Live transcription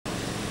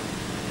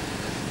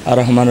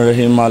अर्रहमान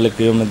रहीम मालिक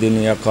यौमिद्दीन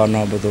इय्याका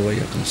नअबुदु व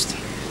इय्याका नस्तईन।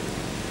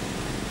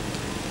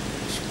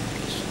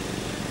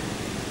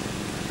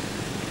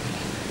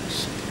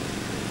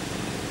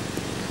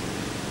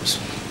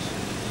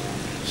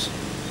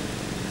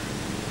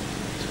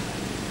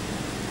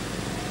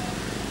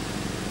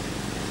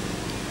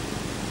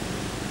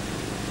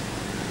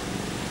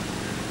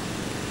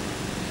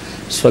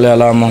 सल्लल्लाहु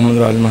अला मोहम्मद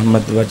व आले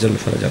मोहम्मद वजल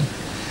फरजन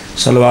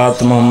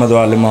सलवात मोहम्मद व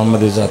आले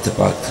मोहम्मद ज़ात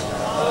पाक।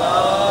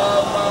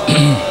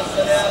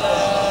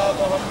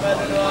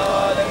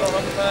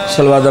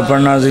 सलवात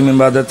पढ़ना अज़ीम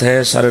इबादत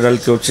है, सारे रल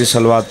के ऊँची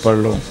सलवात पढ़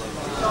लो।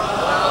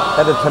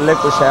 अरे थल्ले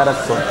को शायर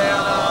रखो,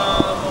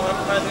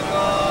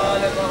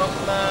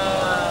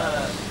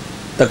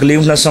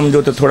 तकलीफ ना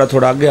समझो तो थोड़ा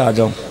थोड़ा आगे आ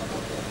जाओ,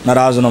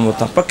 नाराज ना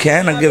होता। पखे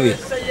हैं अगे भी।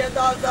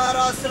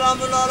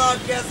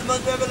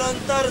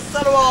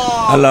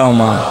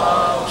 अल्लाहुम्मा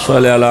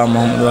सल्लि अला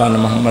मोहम्मद व आले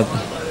मोहम्मद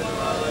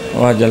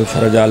वजल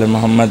फरज आले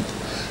मोहम्मद।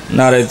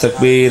 नारे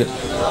तकबीर।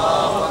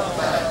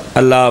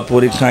 अल्लाह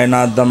पूरी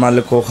कायनात दा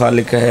मालिक व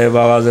खालिक है,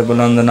 आवाज़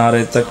बुलंद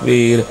नारे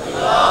तकबीर,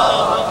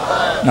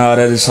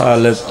 नारे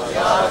रिसालत,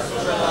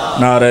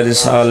 नारे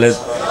रिसालत,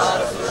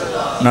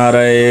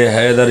 नारे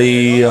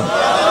हैदरी,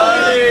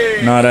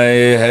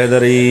 नारे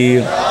हैदरी,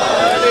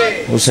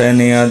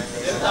 हुसैनियत,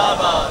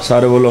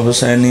 सारे बोलो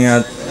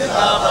हुसैनियत,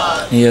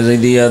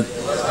 यजीदियत,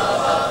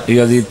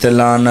 यजीद ते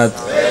लानत,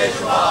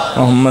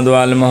 मोहम्मद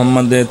वाले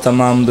मोहम्मद दे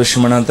तमाम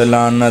दुश्मन ते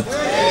लानत,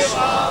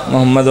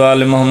 मोहम्मद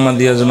वाले मोहम्मद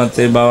की अज़मत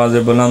बावाज़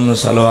बुलंद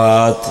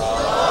सलवात।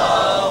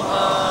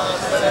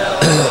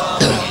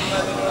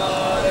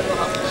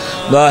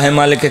 दुआ है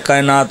मालिक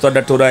कायनात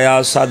वड्डा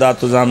टुराया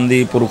सादात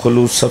ज़ामदी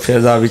पुरखलूस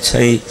सफ़ेज़ा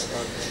विछाई,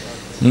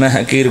 मैं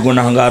हकीर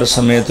गुनाहगार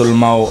समेत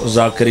उलमाओ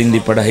ज़ाकिरीन दी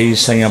पढ़ाई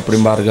सही अपनी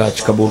बारगाह च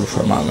कबूल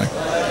फरमावे।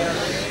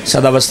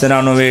 सदा वस्ते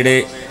रानो वेड़े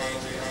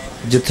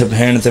जिथे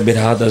भेण ते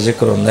बिरहा दा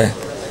जिक्र हुंदा है,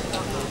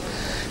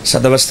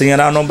 सदा वस्तियां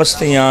रानो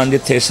बस्तियां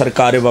जिथे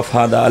सरकार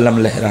वफा दा अलम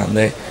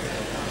लहरांदा है,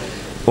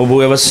 वो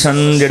बूए वसन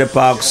जेड़े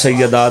पाक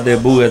सैयदा दे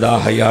बूए दा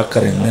हया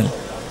करेंदे।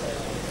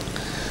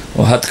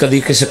 वो हथ कदी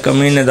किसी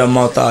कमीने दा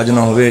मोहताज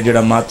ना होवे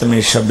जेड़ा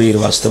मातमी शबीर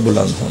वास्ते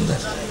बुलंद होंदा।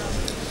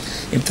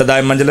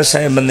 इब्तदाए मजलिस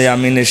है बंदे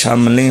आमीन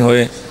शामिल नहीं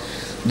होए,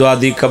 दुआ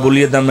दी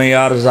कबूलियत दा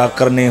मेयार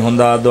ज़ाकिर नहीं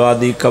होंदा, दुआ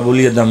दी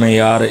कबूलियत दा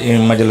मेयार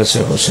मजलिस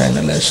हुसैन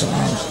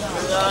अलैहिस्सलाम।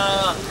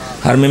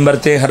 हर मिंबर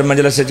ते हर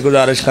मजलिस च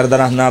गुजारिश करदा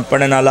रहना,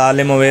 पढ़ने वाला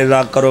आलिम होवे,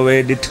 ज़ाकिर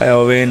होवे, डिठा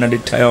होवे न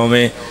डिठा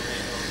होवे,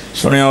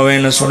 सुने होवे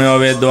न सुने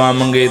होवे, दुआ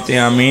मंगे ते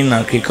आमीन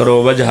आखी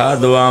करो। वजह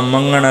दुआ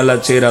मंगण वाला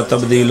चेहरा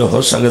तब्दील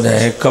हो सकता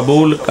है,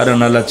 कबूल करने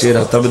वाला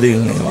चेहरा तब्दील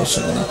नहीं हो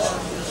सकता।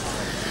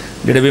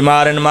 जेड़े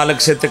बीमार इन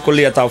मालिक से ते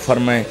कुल्ली अता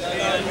फरमाए,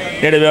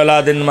 जेड़े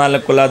औलाद इन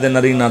मालिक औलाद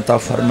नरीना अता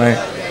फरमाए,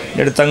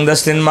 जेड़े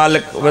तंगदस्तिन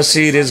मालिक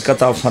वसी रिज़्क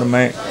अता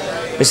फरमाए।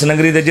 इस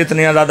नगरी दे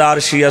जितने अदादार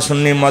शिया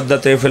सुन्नी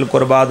मुद्दत फिल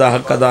कुर्बा दा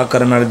हक अदा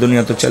करने वाली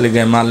दुनिया तो चले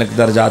गए, मालिक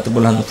दर्जात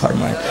बुलंद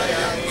फरमाए।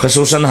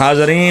 खसूसन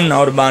हाज़रीन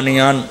और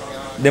बानियान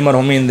दे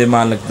मरहुमीन दे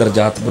मालिक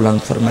दर्जात बुलंद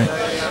फरमाए।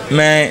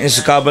 मैं इस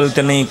काबिल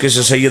तो नहीं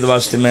किसी सैयद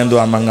वास्ते मैं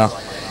दुआ मंगा,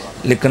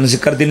 लेकिन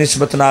जिक्र दी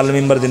निस्बत नाल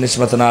मिंबर दी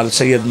निस्बत नाल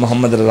सैयद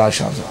मोहम्मद रज़ा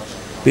शाह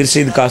पीर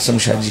सईद कासिम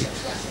शाह जी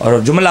और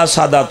जुमला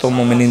सादात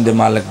मोमिनीन दे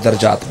मालिक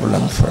दर्जात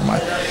बुलंद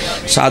फरमाए।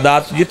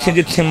 सादात जिथे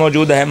जिथे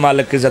मौजूद है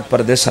मालिक इज़्ज़त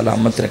परदे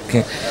सलामत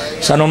रखें।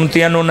 सन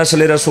उम्मतियां नूं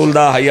नस्ल रसूल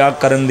दा हया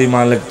करन दी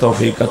मालिक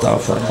तौफीक अता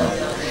फरमाए।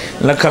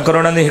 लख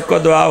करोड़ां दी हिक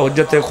दुआ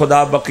हुज्जत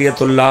खुदा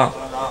बक़ियतुल्लाह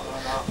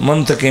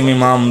मुंतकिम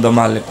इमाम द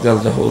मालिक जल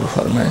ज़हूर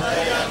फरमाए।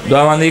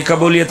 दुआवां दी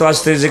कबूलियत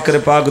वास्ते, ज़िक्र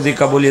पाक दी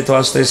कबूलियत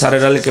वास्ते सारे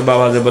रल के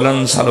बावाज़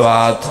बुलंद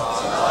सलवात।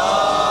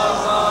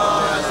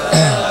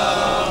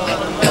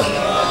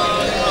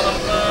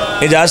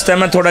 इजाज़त है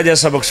मैं थोड़ा जहा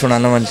सबक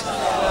सुनाना मंज,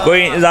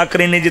 कोई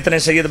ज़ाकिरीन नहीं जितने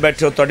सैयद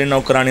बैठे हो, तुहाडी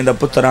नौकरानी दा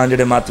पुत्र हाँ,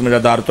 जेड़े मातमे दा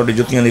दार तुहाडी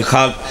जुत्तियां दी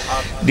खाक,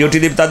 ड्यूटी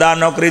दी इब्तदा,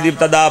 नौकरी दी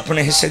इब्तदा,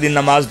 अपने हिस्से दी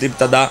नमाज दी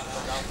इब्तदा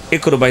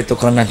एक रुबाई तो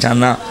करना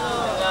चाहना।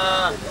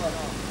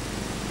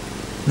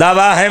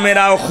 दावा है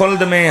मेरा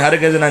खुल्द में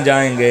हरगिज़ न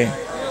जाएंगे,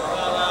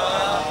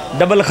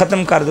 डबल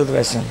ख़त्म कर दो तो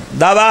वैसे।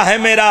 दावा है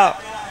मेरा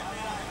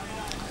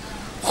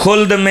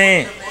खुल्द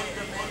में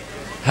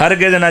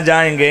हरगिज़ न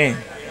जाएंगे,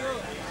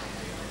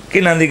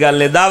 किन्हां दी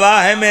गल है। दावा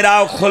है मेरा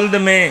खुल्द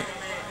में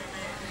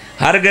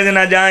हरगिज़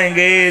न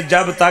जाएंगे,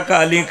 जब तक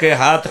अली के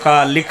हाथ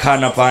का लिखा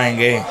न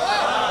पाएंगे।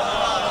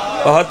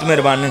 बहुत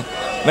मेहरबानी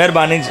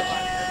मेहरबानी।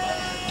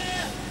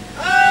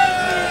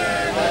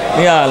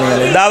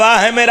 दावा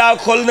है मेरा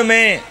खुल्द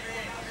में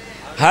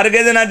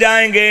हरगिज़ न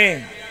जाएंगे,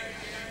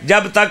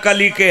 जब तक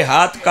अली के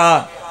हाथ का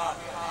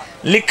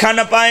लिखा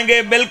न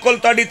पाएंगे। बिल्कुल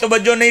तुहाडी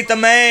तवज्जो नहीं तो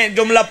मैं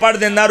जुमला पढ़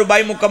देना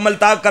रुबाई मुकम्मल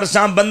ता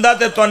करसा। बंदा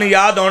तो तुहानू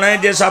याद होना है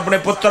जिस अपने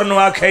पुत्र नू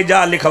आखे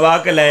जा लिखवा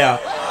के ले आ,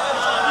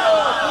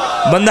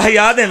 बंदा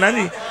याद है ना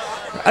जी,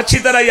 अच्छी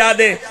तरह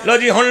याद है। लो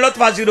जी हुण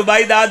लुत्फासी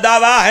रुबाई दा।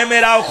 दावा है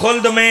मेरा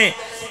खुल्द में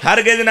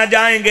हरगिज़ न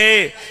जाएंगे,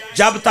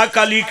 जब तक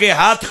अली के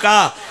हाथ का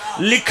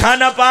लिखा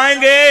न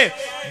पाएंगे।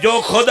 जो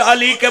खुद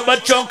अली के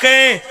बच्चों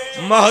के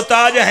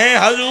मोहताज हैं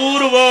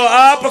हजूर, वो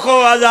आपको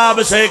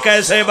अजाब से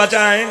कैसे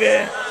बचाएंगे।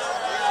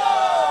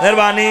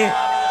 मेहरबानी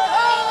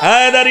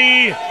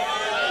हैदरी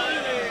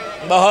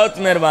बहुत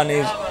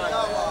मेहरबानी।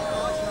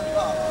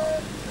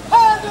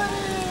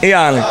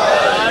 यार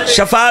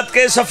शफात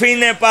के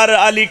सफीने पर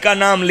अली का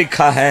नाम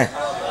लिखा है।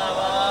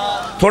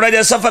 थोड़ा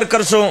जा सफ़र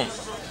कर सो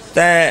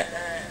तय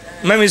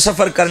मैं भी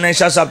सफ़र करने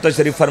शाह साहब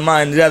तशरीफ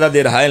फरमाएं, ज़्यादा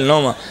देर हायल न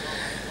हुआ।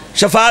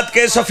 शफात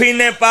के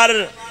सफीने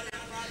पर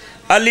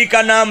अली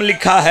का नाम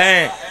लिखा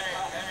है,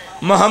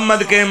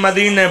 मोहम्मद के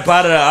मदीने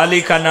पर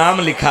अली का नाम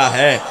लिखा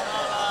है।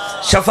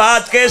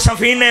 शफात के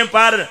सफीने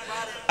पर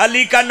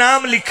अली का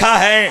नाम लिखा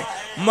है,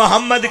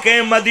 मोहम्मद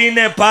के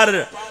मदीने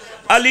पर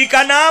अली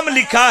का नाम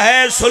लिखा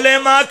है।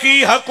 सुलेमा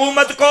की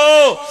हुकूमत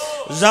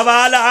को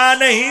जवाल आ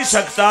नहीं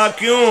सकता,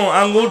 क्यों?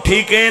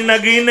 अंगूठी के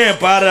नगीने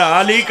पर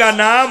अली का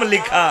नाम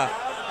लिखा।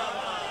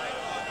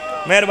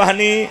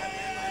 मेहरबानी।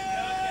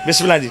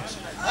 बिस्मिल्लाह जी।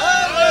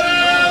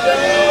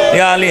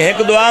 या अली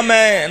एक दुआ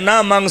मैं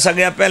ना मांग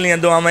सकिया, पहलियां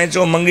दुआ मैं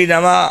चो मंगी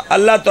जावा।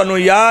 अल्लाह तुहानू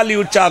या अली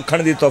उच्चा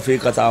आखण दी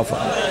तौफीक अता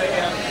फरमाए।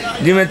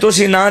 जिवें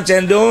तुसी ना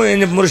चाहते हो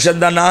इंज मुर्शद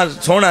दा ना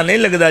सोहना नहीं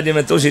लगता,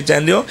 जिवें तुसी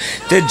चाहते हो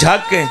ते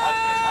झक के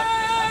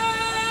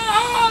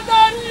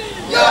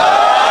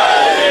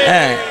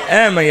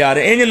मैं यार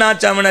इंज ना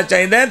चाहना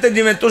चाहिए। तो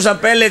जिमें तुसा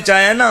पहले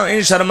चाहे ना,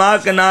 इन शर्मा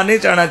के ना नहीं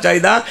चाहना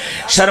चाहिए।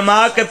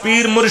 शर्मा के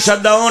पीर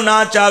मुर्शद ओ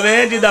ना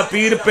चाहे जिदा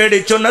पीर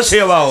पेड़ चो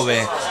नसेवा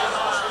होवे।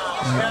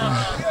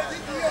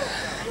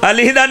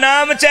 अली दा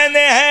नाम चाहते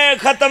हैं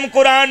खत्म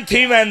कुरान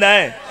थी वैंदा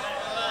है।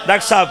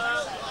 डॉक्टर साहब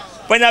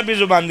पंजाबी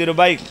जुबान दी रो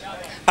भाई।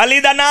 अली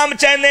दा नाम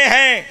चाहते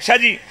हैं शाह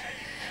जी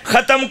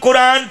खत्म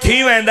कुरान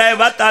थी वैंदा है।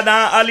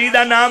 वतादा अली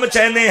दा नाम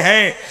चाहते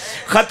हैं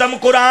खत्म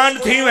कुरान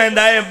थी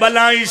वैंदा है।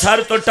 बलाई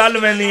सर तो टल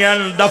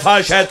वेंदियन,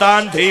 दफा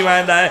शैतान थी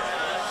वैंदा है।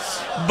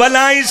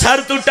 बलाई सर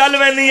तो टल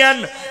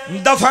वेंदियन,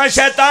 दफा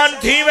शैतान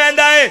थी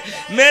वैंदा है।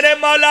 मेरे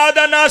मौला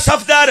दा ना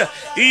सफदर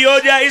इहो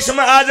जा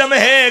इस्म आजम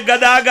है।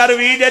 गदागर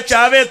भी जे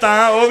चावे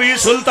ता ओ भी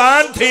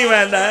सुल्तान थी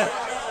वैंदा है।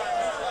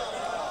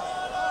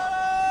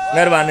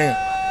 मेहरबानी।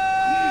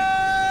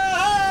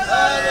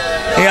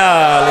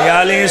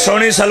 याली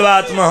सोनी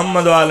सलवात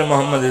मोहम्मद वाले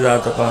मोहम्मद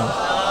ज़ात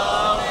पाक।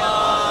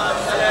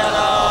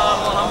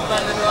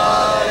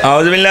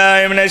 औज़ु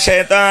बिल्लाहि मिनश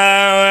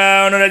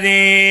शैतानिर रजीम।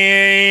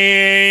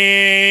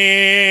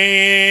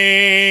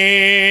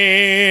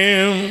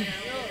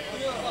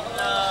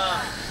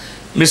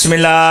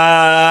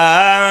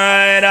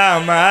 बिस्मिल्लाहिर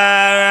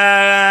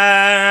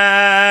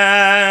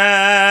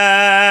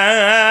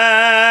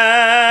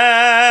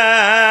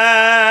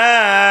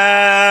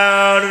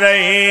रहमानिर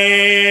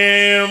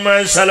रहीम।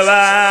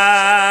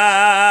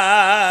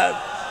 सलवात।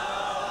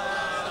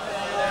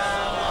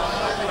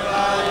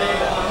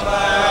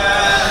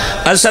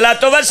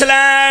 अस्सलातु वस्सलाम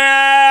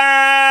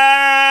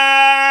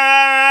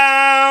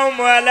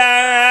अला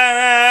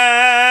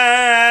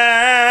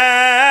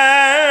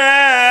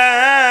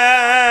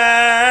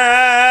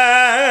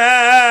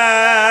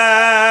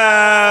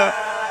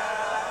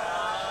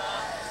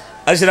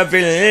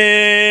अशरफिल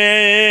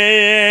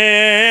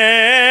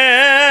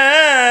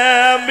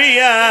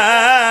अंबिया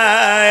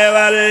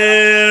वल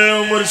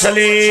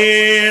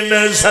मुरसलीन।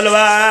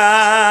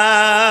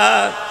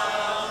 सलवात।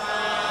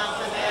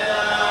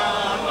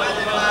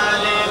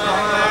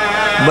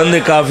 बंदे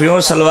काफी हो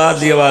सलवात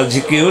दी आवाज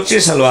झिकी ऊंची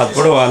सलवात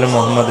पढ़ो आले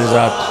मोहम्मद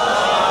ज़ात।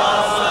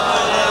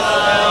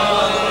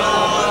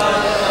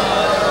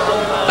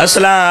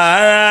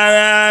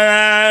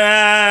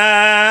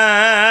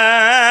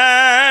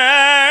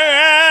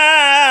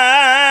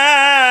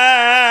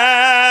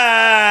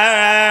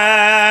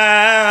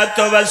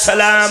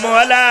 वस्सलामु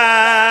अला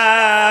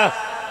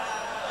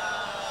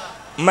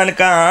मन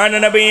कान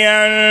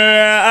नबिय्यन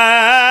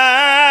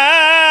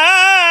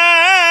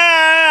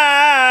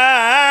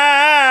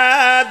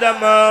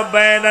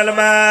बैनल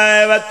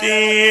माए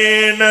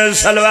वतीन।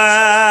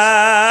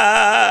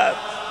 सलवात।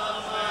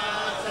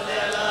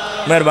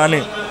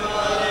 मेहरबानी।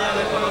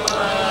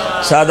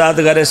 सादात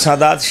गरे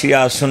सादात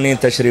शिया सुन्नी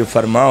तशरीफ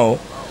फरमाओ।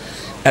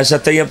 ऐसा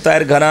तैयब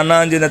ताहिर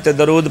घराना जिन्हें ते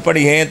दरूद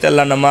पढ़ी है तो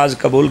अल्लाह नमाज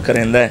कबूल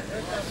करेंदा है,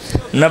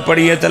 न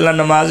पढ़िए तो अल्लाह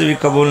नमाज भी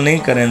कबूल नहीं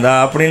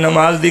करेंदा। अपनी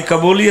नमाज की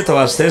कबूलियत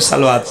वास्ते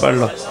सलवात पढ़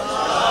लो।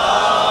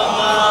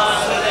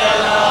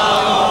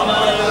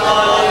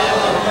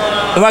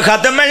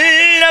 वखतम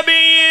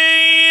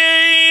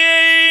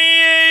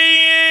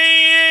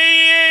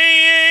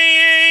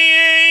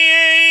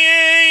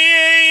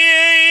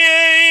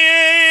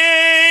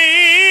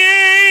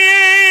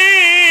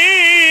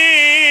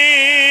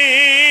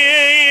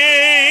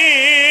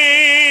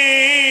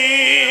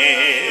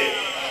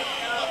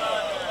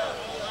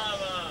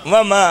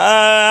वमा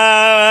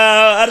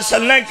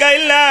अरसलनाका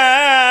इल्ला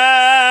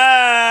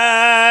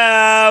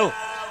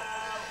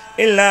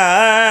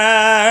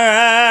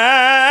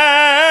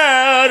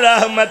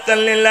रहमतल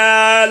लिल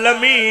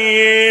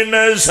आलमीन।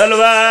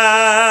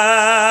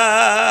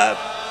 सलवात।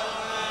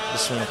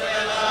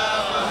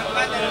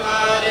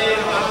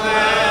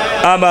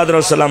 आबाद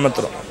रहो, सलामत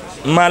रहो।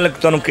 मालिक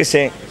तुम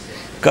किसे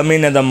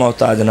कमीने दा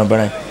मोहताज न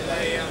बने।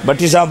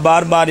 भट्टी साहब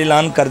बार बार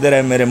ऐलान करते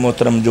रहे मेरे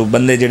मोहतरम जो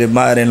बंदे जेडे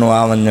बाहर नो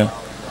आ वन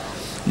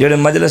जेडे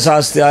मजलिस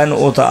आस्ते आए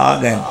वो तो आ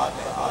गए।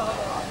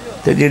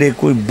 तो जेडे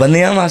कोई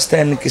बंदियां वास्ते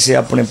हैं किसी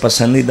अपने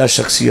पसंदीदा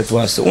शख्सियत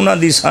वास्ते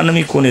उन्होंने सन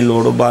भी को नहीं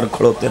लोड़ बाहर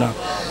खड़ोते ना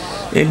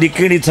एडी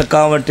केड़ी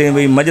थकावट है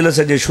बई मजलिस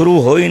जे शुरू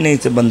हो ही नहीं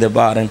तो बंदे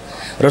बाहर हैं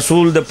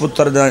रसूल दे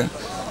पुत्र दा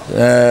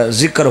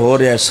जिक्र हो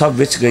रहा है सब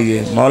विच गई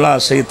है मौला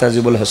सईद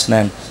तजीबुल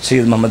हसनैन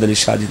सैयद मोहम्मद अली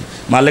शाह जी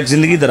मालिक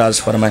जिंदगी दराज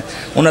फरमाए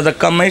उन्हों का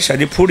कम है शाह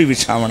जी फूड़ी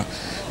बिछावना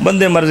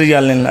बंदे मर्जी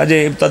वाले अजे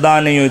इब्तदा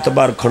नहीं हुई तो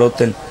बाहर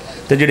खड़ोते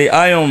तो जेडे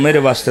आए हो मेरे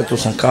वास्ते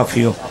तुसा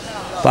काफ़ी हो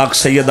पाक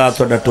सैयदा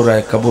तुहाडा टुरा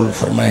है कबूल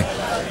फरमाए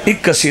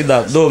एक कसीदा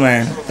दो मैं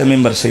तो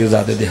मेंबर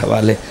सैयदादे दे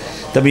हवाले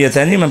तबीयत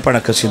है नहीं मैं पढ़ा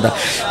कसीदा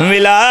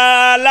विला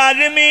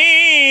लाजमी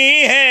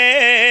है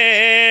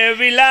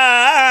विला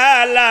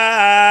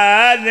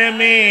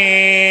लाजमी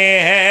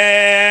है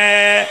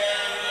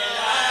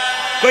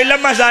कोई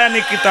लम्हा जाया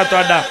नहीं किया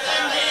तुहाडा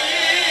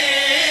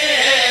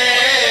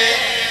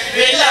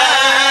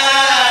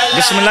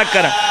बिस्मिल्लाह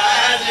कर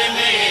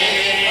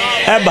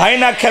ए भाई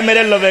ना आख्या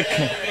मेरे लो वेख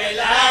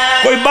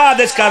कोई बाद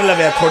कर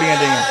लवे थोड़ियां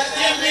जिहियां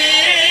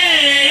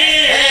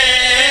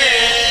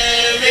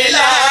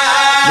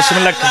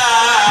बिस्मिल्लाह कर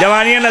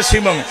जवानियां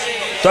नसीबों में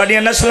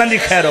तुहाडियां नस्लों की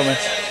खैर हो में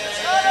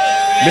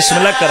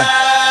बिस्मिल्लाह कर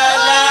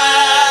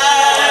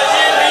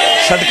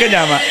सदके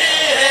जावा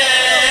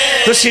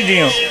तुसी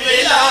जियो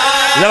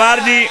जवार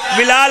जी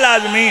विला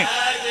लाजमी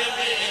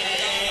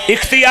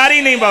इख्तियारी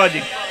नहीं बाबा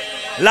जी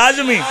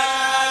लाजमी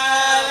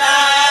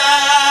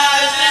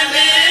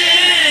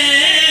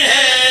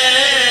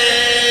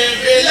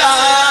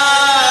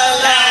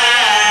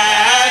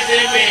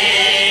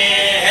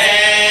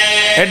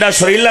एडा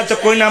सुरीला तो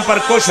कोई ना पर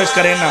कोशिश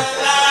करे ना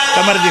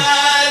कमर जी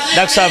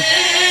डॉक्टर साहब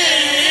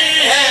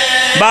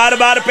बार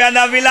बार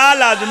प्यादा विला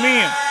लाजमी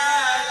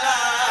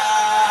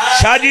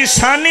शाजी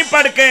सानी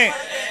पढ़ के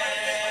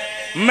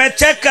मैं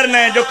चेक करना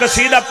है जो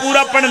कसीदा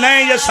पूरा पढ़ना है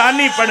या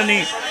सानी पढ़नी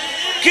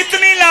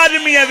कितनी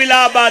लाजमी है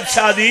विला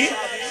बादशाह दी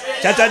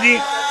चाचा जी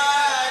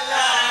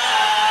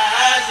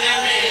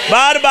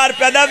बार बार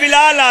पैदा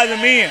विला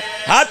लाजमी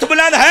हाथ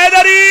बुलंद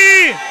हैदरी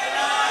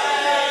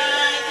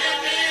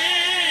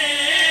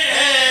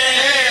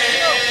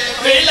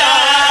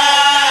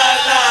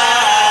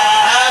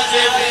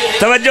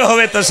तवज्जो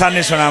होवे तो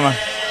सानी सुनावा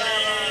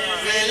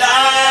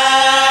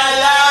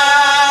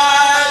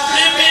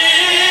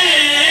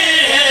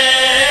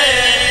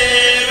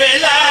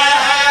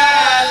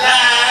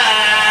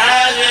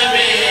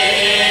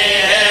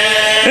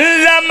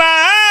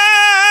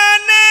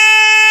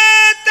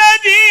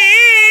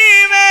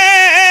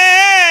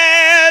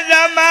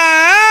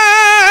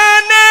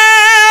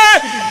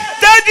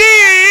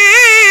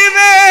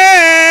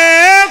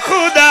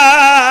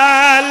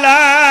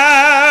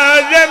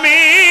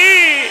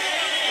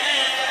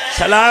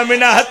सलाम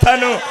इन्हां हत्थां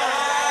नूं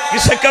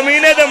किसी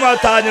कमीने दे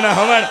मोहताज ना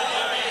होवन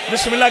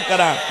बिस्मिल्लाह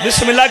करा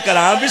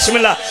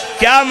बिस्मिल्लाह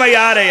क्या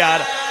मयार है यार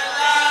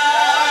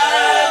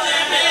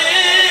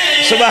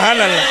सुभान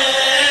अल्लाह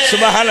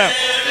सुभान अल्लाह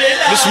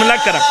बिस्मिल्लाह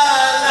करा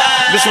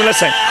बिस्मिल्लाह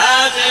सही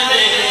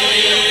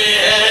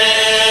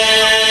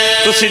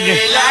तुसी जी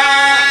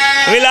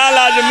विला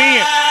लाजमी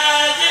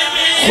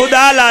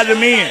खुदा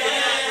लाजमी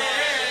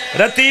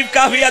रतीब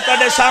काफी है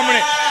तुहाडे सामने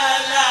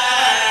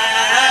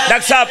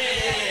डॉक्टर साहब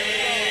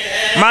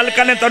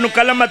मालका ने तुहानू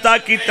कलम अता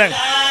कीता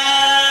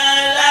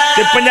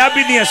ते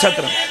पंजाबी दियां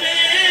सतर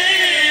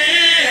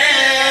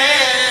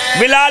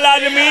विला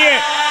लाजमी है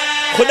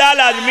खुदा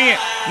लाजमी है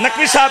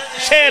नकवी साहब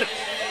शेर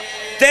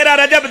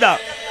 13 रजब दा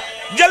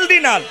जल्दी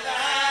नाल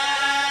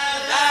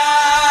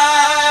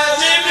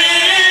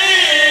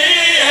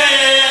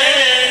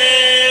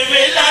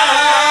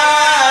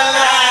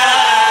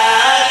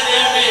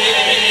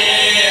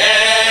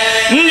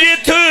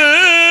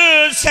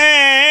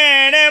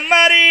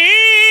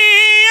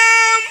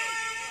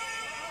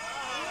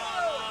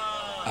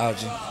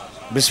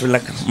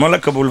बिस्मिल्लाह कर मौला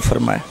कबूल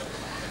फरमाए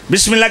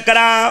बिस्मिल्लाह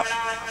करा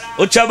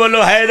उच्चा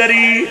बोलो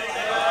हैदरी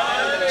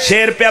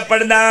शेर पे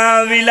पढ़ना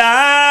विला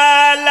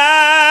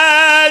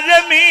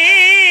लाजमी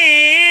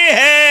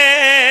है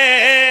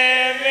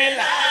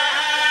विला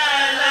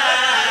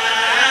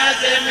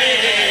लाजमी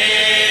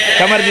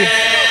कमर जी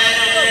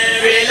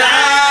विला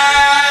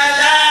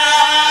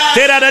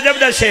 13 रजब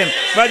दा शेर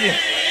बाजी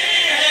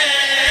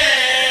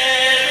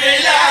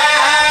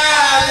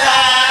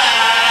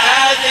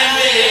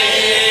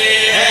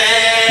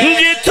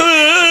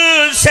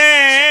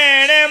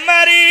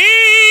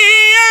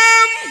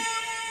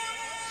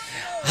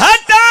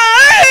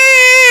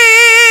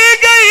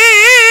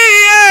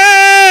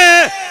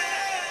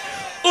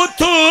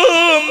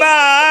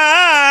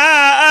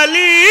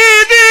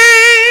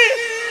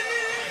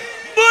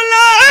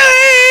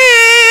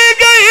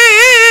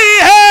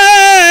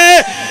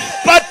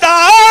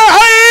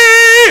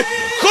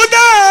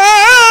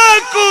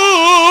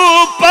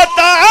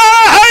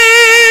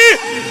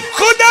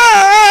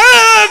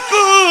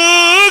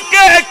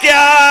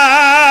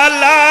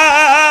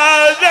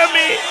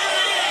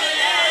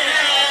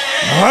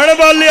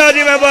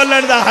जी मैं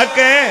बोलन का हक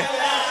है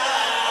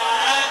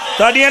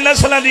तुहाडियां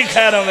नस्लों की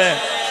खैर होवे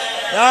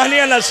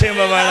आहलियां नसीब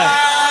बना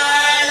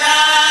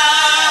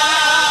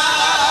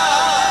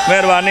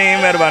मेहरबानी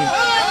मेहरबानी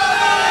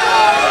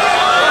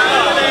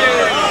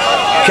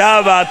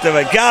क्या बात है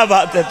भाई, क्या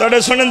बात है।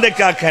 थोड़े सुनने दे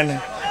क्या कहने।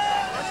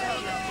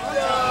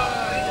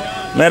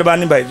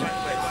 मेहरबानी भाई जी।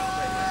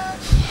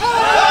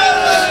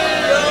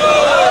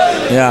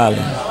 यार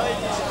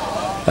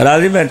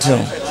राजी बैठे हो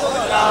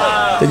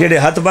तो जेडे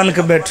हाथ बन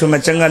के बैठे हो, मैं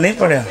चंगा नहीं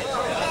पढ़िया।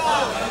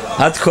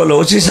 हाथ खोलो,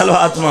 उसी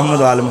सलवात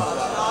मोहम्मद वाल में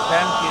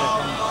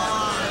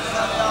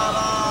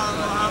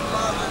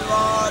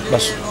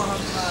बस।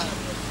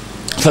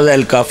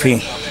 फजैल काफ़ी,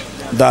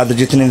 दाद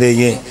जितनी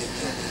देइए,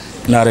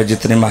 नारे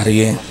जितने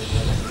मारिए,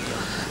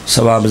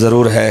 सवाब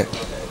ज़रूर है।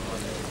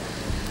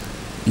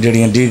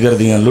 जड़ियाँ दीगर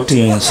दियाँ लुटी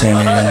हुई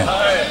सैने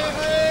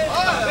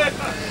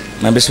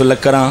मैं बिस्मिल्लाह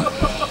करा।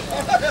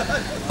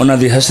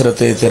 उन्होंने हसरत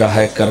तेरा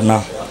है करना,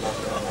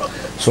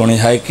 सोनी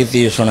हाय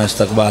की, सोना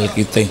इस्तकबाल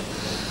की।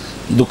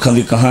 दुखों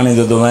की कहानी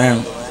दे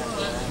दोवैन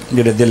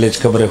जेडे दिल च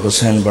कब्रे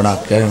हुसैन बना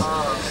के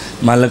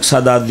मालिक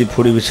सादात दी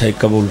फूड़ी बिछाई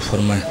कबूल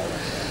फरमाए।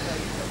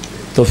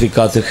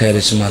 तौफीकात खैर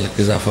इस मालिक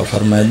इजाफा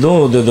फरमाए।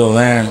 दो दे दो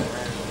वैन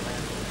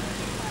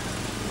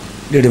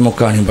जेड़ी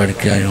मुकानी बढ़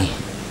के आयो।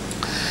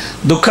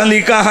 दुखों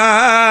की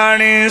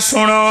कहानी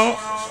सुनो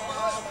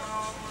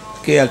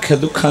के आखे,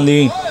 दुखों की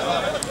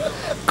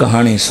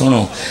कहानी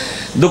सुनो,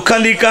 दुखों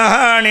की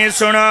कहानी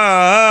सुनो।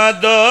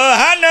 दो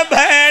हन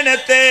भैन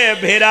ते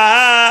भिरा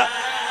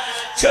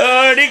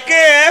छोड़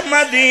के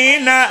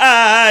मदीना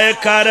आए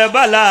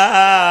करबला।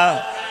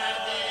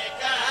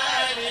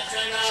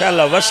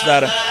 चलो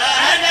वसदार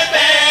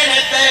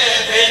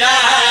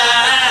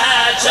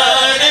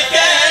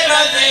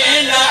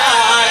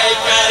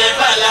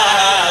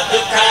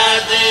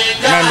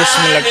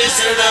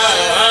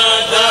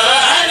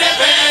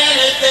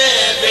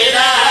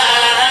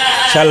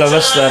चलो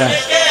वसदार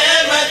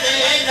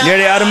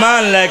जेड़े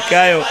अरमान लेके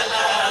आयो।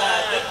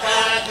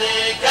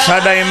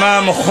 साडा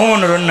इमाम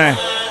खून रुना है।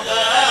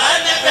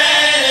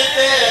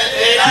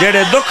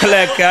 जेड़े दुख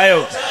लेके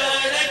आयो।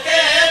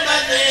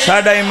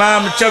 साडा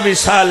इमाम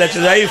 24 साल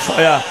ज़ईफ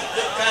होया।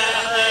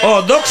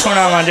 ओ दुख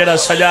सुनावा जेड़ा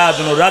सजाद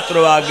नूं रात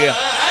रो आ गया।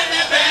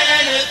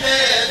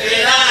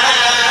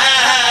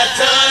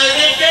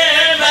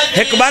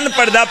 एक बंद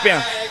पढ़दा पिया,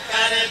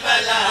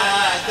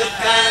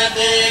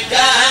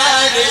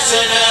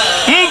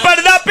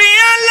 पढ़दा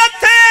पिया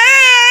लथे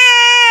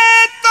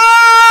तो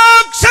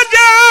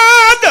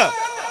सजाद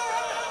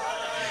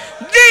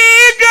दी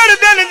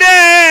गर्दन दे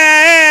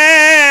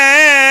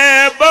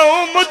बहु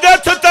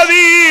मुद्दत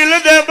तवील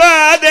दे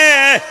बाद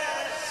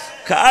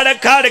खड़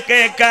खड़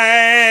के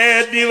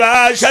कहे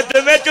दिवाशत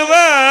विच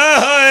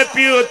वाह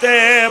पियो ते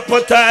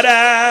पुत्र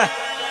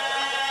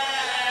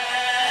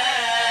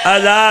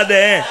आजाद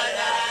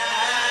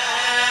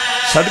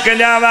सदके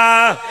जावा।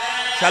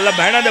 चल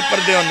बहना दे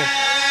पर्दे ने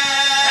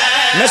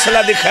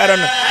नस्ला दी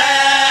खैरन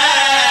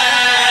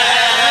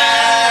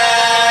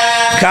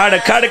खड़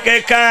खड़ के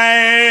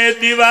कहे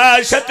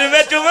दिवाशत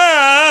विच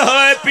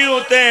वाह पियो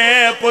ते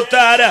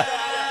पुत्र।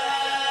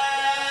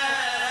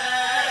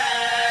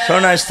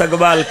 सोना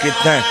इस्तकबाल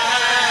कितना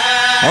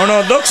हुण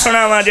दुख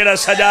सुनावा जेड़ा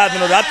सजाद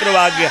नूं रात रो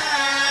आ गया।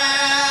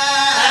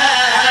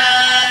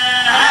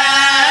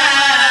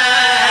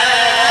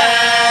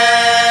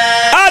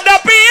 आदा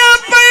पिया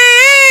पई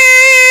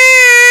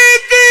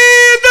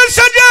दीद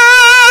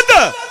सजाद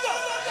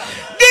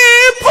दी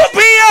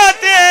फुफिया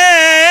ते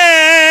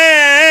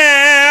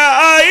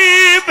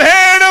आई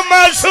भेड़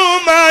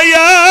मासूमा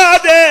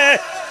याद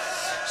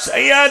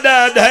सैयदा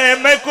धै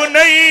मैं को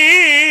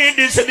नहीं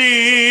दिसदी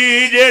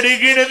जेड़ी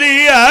गिनदी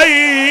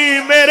आई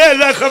मेरे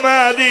जख्मा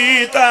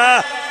दी ता।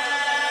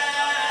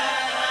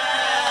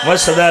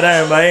 वसदा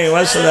रहे भाई,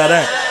 वसदा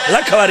रहे।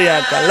 लख वारी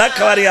आका,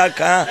 लख वारी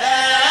आका।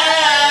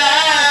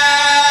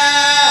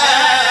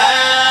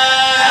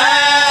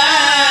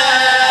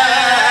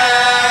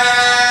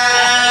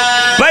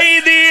 भाई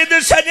दीद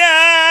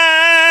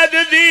सजाद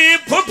दी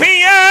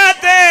फुफिया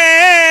ते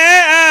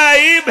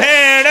आई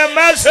भेड़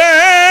मस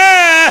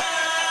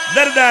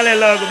दर्द वाले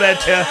लोग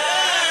बैठे।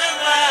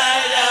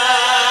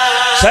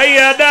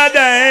 सैयदा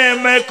दे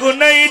मैं को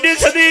नहीं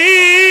दिसदी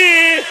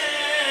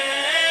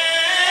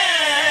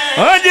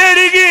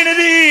जेड़ी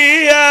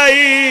गिनदी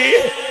आई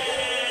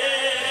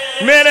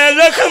मेरे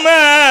जख्मा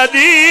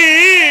दी।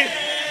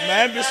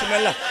 मैं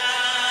बिस्मिल्लाह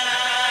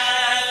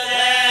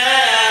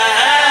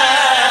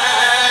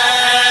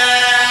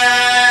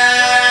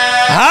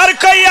हर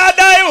कोई याद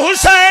आए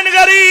हुसैन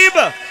गरीब।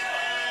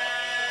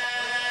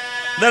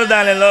 दर्द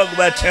वाले लोग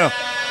बैठे हो।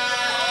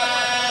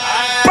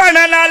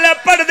 पढ़ने वाले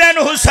पढ़दे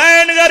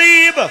हुसैन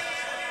गरीब।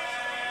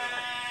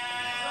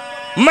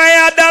 मैं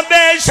आदा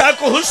बेशक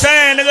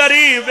हुसैन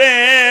गरीब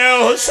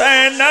है,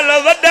 हुसैन नाल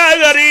वड्डा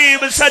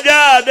गरीब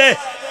सजाद।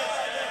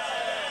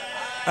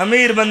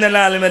 अमीर बंदे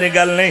नाल मेरी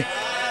गल नहीं।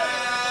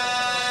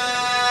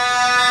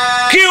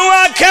 क्यों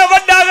आखे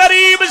वड्डा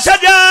गरीब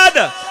सजाद?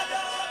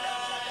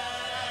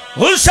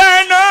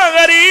 हुसैन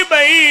गरीब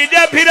ही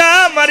जे फिरा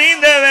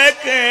मरींदे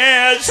वेखे,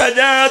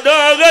 सजादो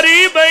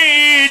गरीब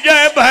ही जे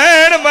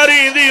भैन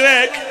मरींदी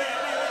वेखे।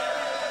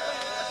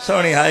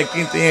 सोनी हाय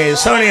कीती है,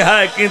 सोनी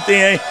हाय कीती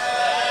है।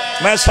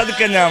 मैं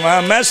सदके जावा,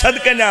 मैं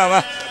सदके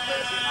जावा।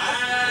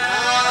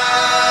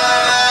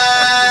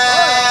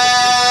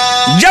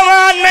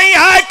 जवान नहीं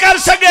हाय कर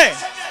सके।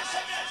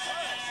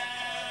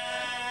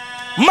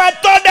 मैं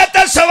तोड़े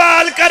ते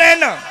सवाल करे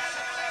ना,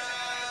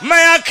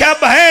 मैं आख्या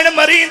बहन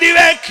मरी दी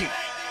वेखी,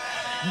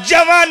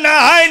 जवान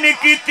हाय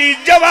नहीं की,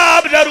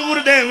 जवाब जरूर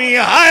देवी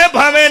हाय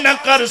भावे न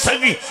कर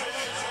सकी।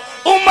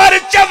 उम्र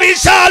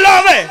 24 साल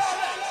होवे,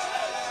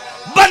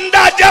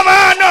 बंदा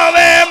जवान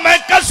होवे, मैं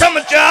कसम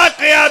चा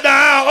के आदा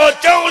ओ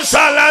 4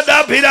 साल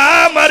दा फिरा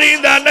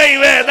मरीदा नहीं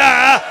वेदा।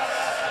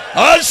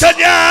 और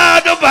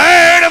सजाद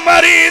बहन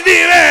मरी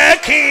दी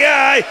वेखी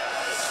आई,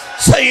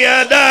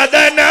 सैयदा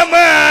दा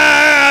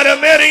नमार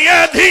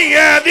मेरिया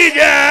धिया दी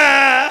जा।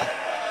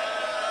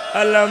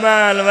 अल्लाह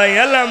माल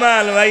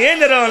भाई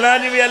इन रोना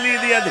जी भी अली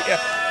दिया दिया।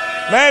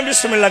 मैं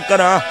बिस्मिल्लाह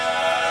करा,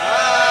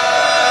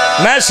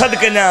 मैं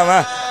सदके जावा।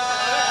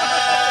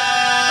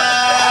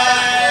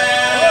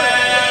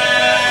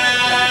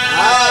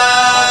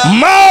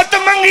 मौत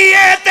मंगी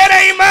है तेरे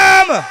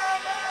इमाम,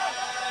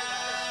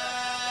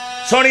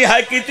 सोनी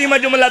है कीती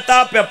मैं जुमला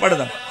ताप पे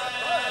पढ़दा।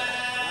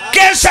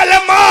 कैसल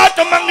मौत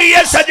मंगी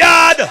है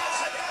सजाद,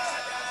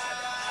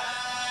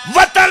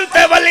 वतन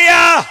ते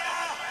वलिया।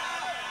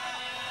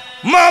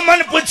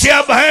 मोमन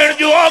पूछया बहन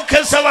जो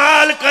औखे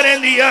सवाल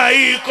करें दी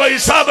आई, कोई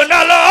सब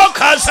नाल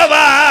औखा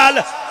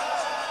सवाल।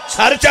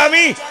 सर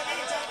चावी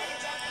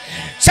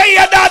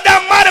सैयदा दा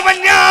मर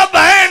वन्या,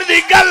 बहन दी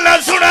गल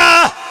न सुना।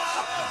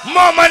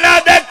 मोमना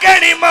दे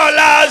केड़ी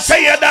मौला,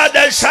 सैयदा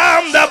दे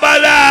शाम दा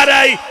बाजार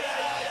आई।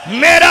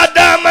 मेरा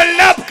दामन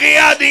नप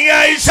किया दिया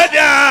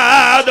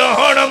सजाद,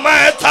 हुण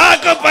मैं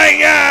थक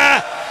पाइया।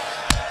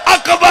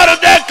 अकबर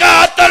दे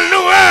कातल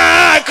नू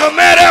आख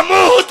मेरे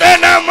मुंह ते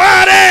न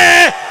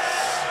मारे,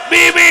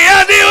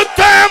 बीबियां दी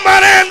उत्थे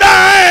मरेंदा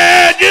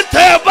है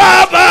जिथे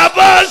बाबा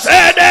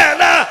बसे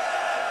देना।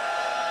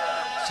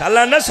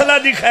 शाला नस्ला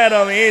दी खैर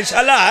होवे,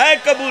 शाला है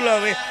कबूल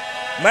होवे।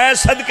 मैं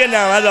सदके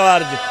जावा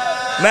जवार जी,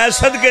 मैं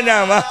सदके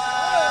जावा।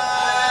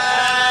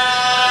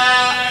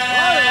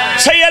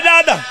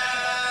 सैयदा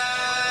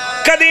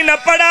कदी न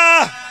पड़ा,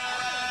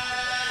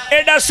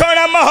 एडा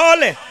सोना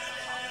माहौल है।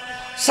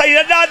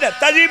 सैयदा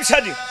तजीब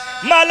सजी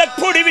मालक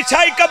फूड़ी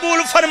बिछाई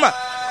कबूल फरमा।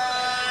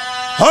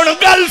 हुण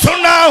गल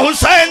सुना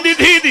हुसैन दी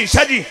धी दी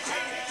सजी,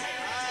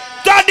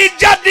 ताड़ी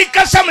जद दी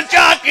कसम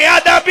चा के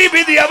आदा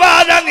बीबी दी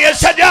आवाज आंदी है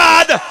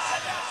सजाद,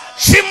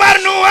 सिमर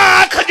नू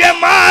आंख जे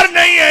मार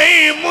नहीं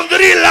आई,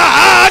 मुंदरी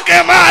लहा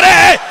के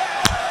मारे।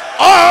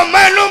 ओ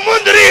मैनू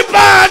मुंदरी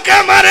पा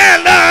के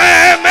मरेंदा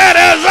है,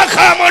 मेरे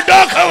जख्म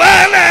डोख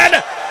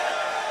वैन।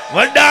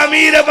 वड्डा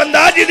अमीर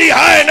बंदा जिदी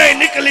हाय नहीं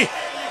निकली।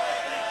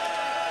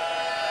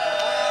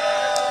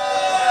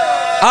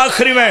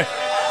 आखिरी में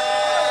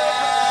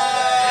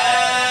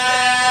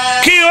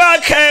क्यों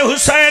आखे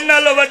हुसैन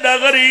नाल वड्डा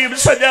गरीब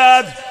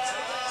सजाद।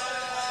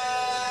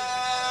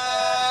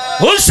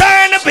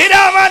 हुसैन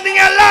फिरावां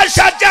दियां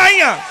लाशां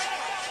चाहियां,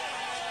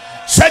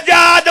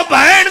 सजाद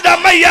बहन दा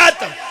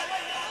मैयत।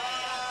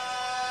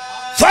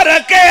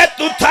 फर्क है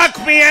तू थक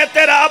पिए,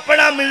 तेरा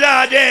अपना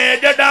मिजाज है।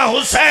 जडा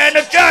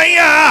हुसैन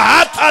चाहिया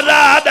हाथ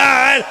आजाद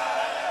है,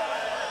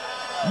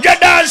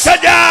 जडा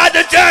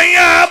सजाद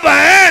चाहिया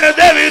बहन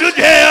दे भी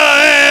रुझे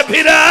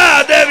फिरा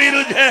दे भी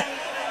रुझे।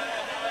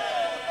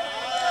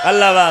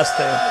 अल्लाह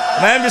वास्ते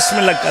मैं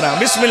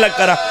बिस्मिल्लाह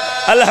करा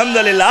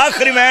अल्हम्दुलिल्लाह।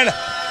 आखिरी मैं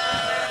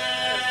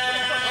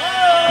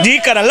जी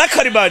करा लख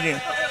बाजी।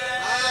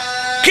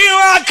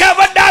 क्यों आखे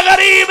बड़ा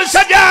गरीब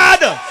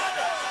सजाद,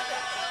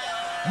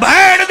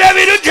 बहन दे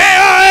भी रुझे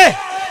होए,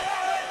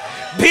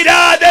 भिरा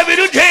दे भी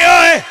रुझे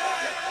होए।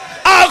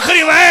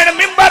 आखिरी वैन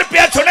मिंबर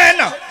पे सुने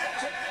ना,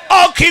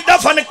 औखी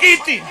दफन की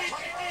थी।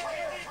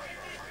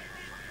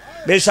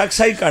 बेशक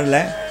सही कर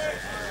ले,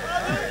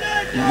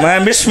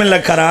 मैं बिस्मिल्लाह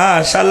करा।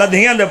 शाला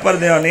धियां दे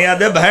पर्दे होनी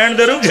आदे बहन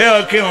दे रुझे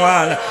हो क्यों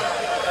आल।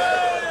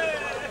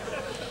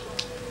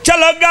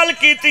 चलो गल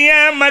कीती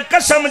है, मैं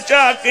कसम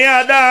चा के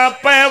आदा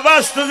पै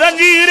वस्त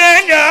जंजीरे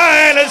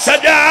जान।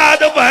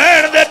 सजाद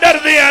बहन दे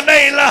डरदिया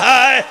नहीं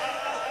लहाए,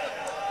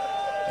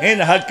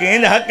 इन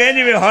हके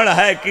जिवें हुण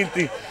है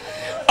कीती।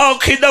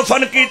 औखी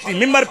दफन कीती,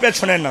 मिंबर पे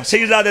सुने ना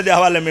सईजादे दे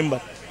हवाले मिंबर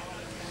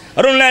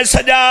रुन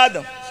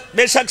सजाद।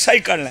 बेशक सही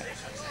कर ले,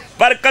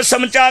 पर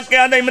कसम चा के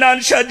आदा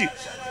इमरान शाह जी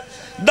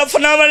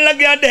दफनावन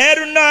लग्या ढेर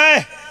रुना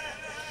है।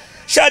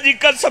 शाह जी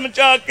कसम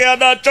चा के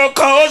आदा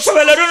चौखा उस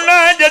वेले रुना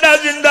है जड़ा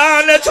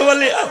जिंदान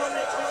छवलिया।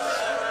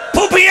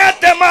 फुफियां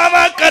ते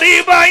मावा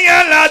करीब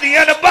आइया,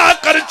 लादियां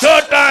बाकर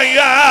छोटा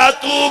या।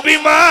 तू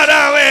बीमार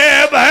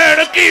आवे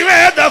बहन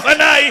किवें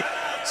दफनाई,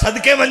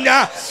 सदके मंजा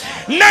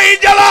नहीं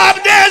जवाब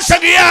दे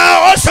सकिया।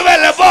 उस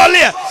वेले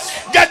बोलिया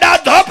जड़ा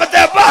धुप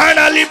ते बहन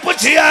वाली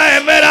पुछिया है,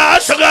 मेरा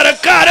असगर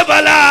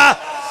करबला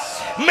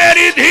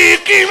मेरी धी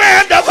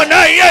किवें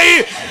दफनाई आई।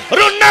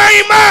 रुना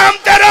इमाम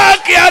तेरा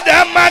क्या दे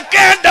मैं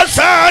के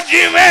दसा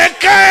जिवें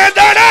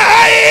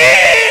कैदड़ाई,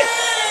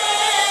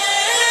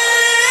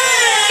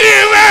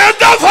 इवें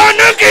दफन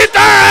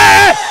कीता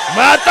है।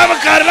 मातम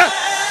करना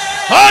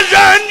हो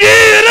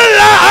जंजीर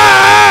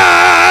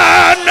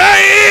लहा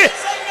नहीं,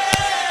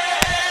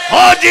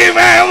 हो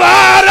जिवें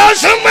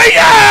वारस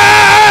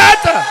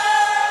मैयत।